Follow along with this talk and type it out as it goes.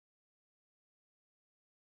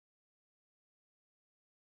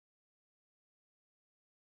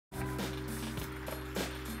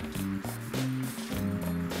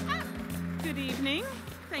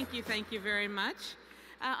Thank you very much.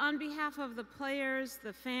 On behalf of the players,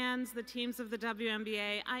 the fans, the teams of the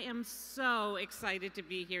WNBA, I am so excited to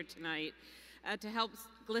be here tonight to help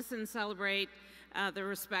GLSEN celebrate the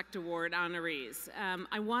Respect Award honorees.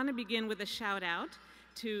 I want to begin with a shout out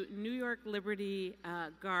to New York Liberty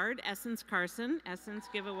guard, Essence Carson. Essence,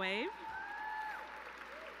 give a wave.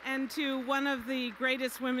 And to one of the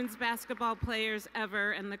greatest women's basketball players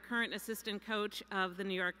ever and the current assistant coach of the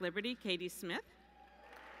New York Liberty, Katie Smith.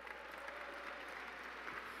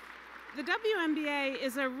 The WNBA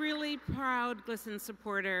is a really proud GLSEN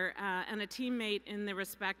supporter and a teammate in the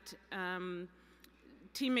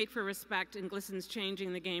Teammate for Respect in GLSEN's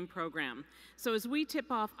Changing the Game program. So as we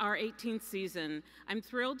tip off our 18th season, I'm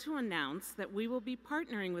thrilled to announce that we will be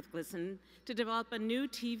partnering with GLSEN to develop a new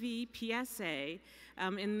TV PSA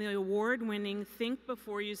in the award-winning Think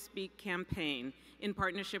Before You Speak campaign in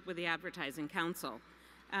partnership with the Advertising Council.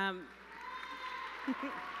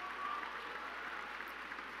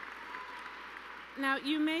 Now,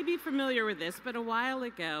 you may be familiar with this, but a while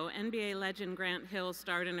ago, NBA legend Grant Hill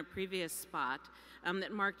starred in a previous spot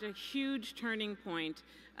that marked a huge turning point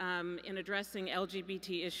in addressing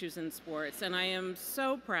LGBT issues in sports. And I am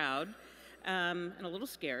so proud, and a little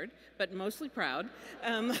scared, but mostly proud,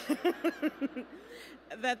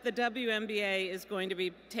 that the WNBA is going to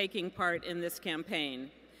be taking part in this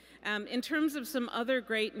campaign. In terms of some other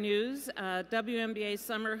great news, WNBA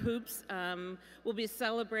Summer Hoops will be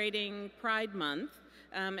celebrating Pride Month,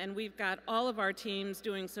 and we've got all of our teams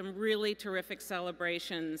doing some really terrific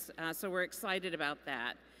celebrations, so we're excited about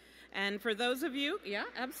that. And for those of you, yeah,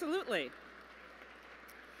 absolutely.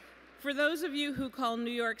 For those of you who call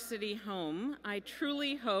New York City home, I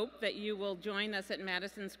truly hope that you will join us at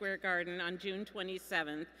Madison Square Garden on June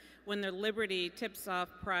 27th when the Liberty tips off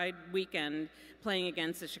Pride weekend playing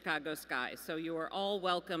against the Chicago Sky. So you are all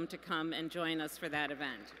welcome to come and join us for that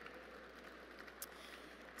event.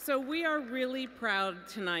 So we are really proud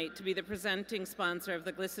tonight to be the presenting sponsor of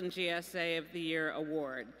the GLSEN GSA of the Year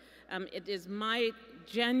Award. It is my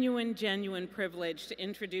genuine privilege to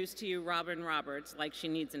introduce to you Robin Roberts, like she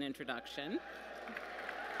needs an introduction.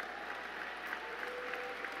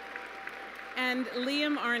 And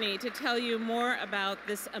Liam Arney to tell you more about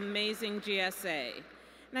this amazing GSA.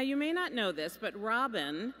 Now, you may not know this, but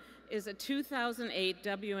Robin is a 2008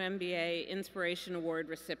 WNBA Inspiration Award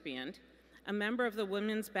recipient, a member of the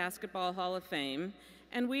Women's Basketball Hall of Fame,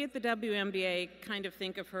 and we at the WNBA kind of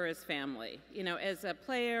think of her as family. You know, as a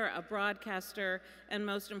player, a broadcaster, and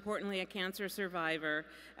most importantly, a cancer survivor.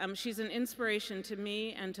 She's an inspiration to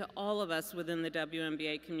me and to all of us within the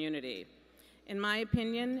WNBA community. In my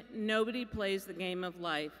opinion, nobody plays the game of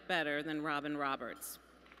life better than Robin Roberts.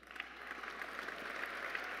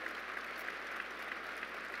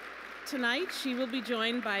 Tonight, she will be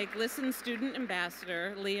joined by GLSEN Student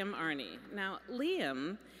Ambassador Liam Arney. Now,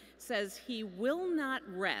 Liam says he will not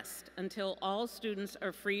rest until all students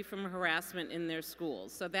are free from harassment in their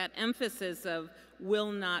schools. So that emphasis of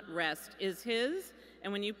will not rest is his.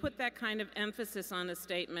 And when you put that kind of emphasis on a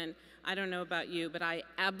statement, I don't know about you, but I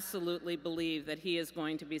absolutely believe that he is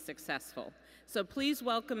going to be successful. So please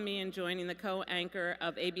welcome me in joining the co-anchor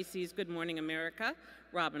of ABC's Good Morning America,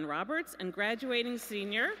 Robin Roberts, and graduating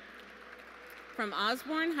senior from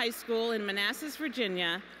Osborne High School in Manassas,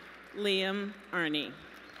 Virginia, Liam Arney.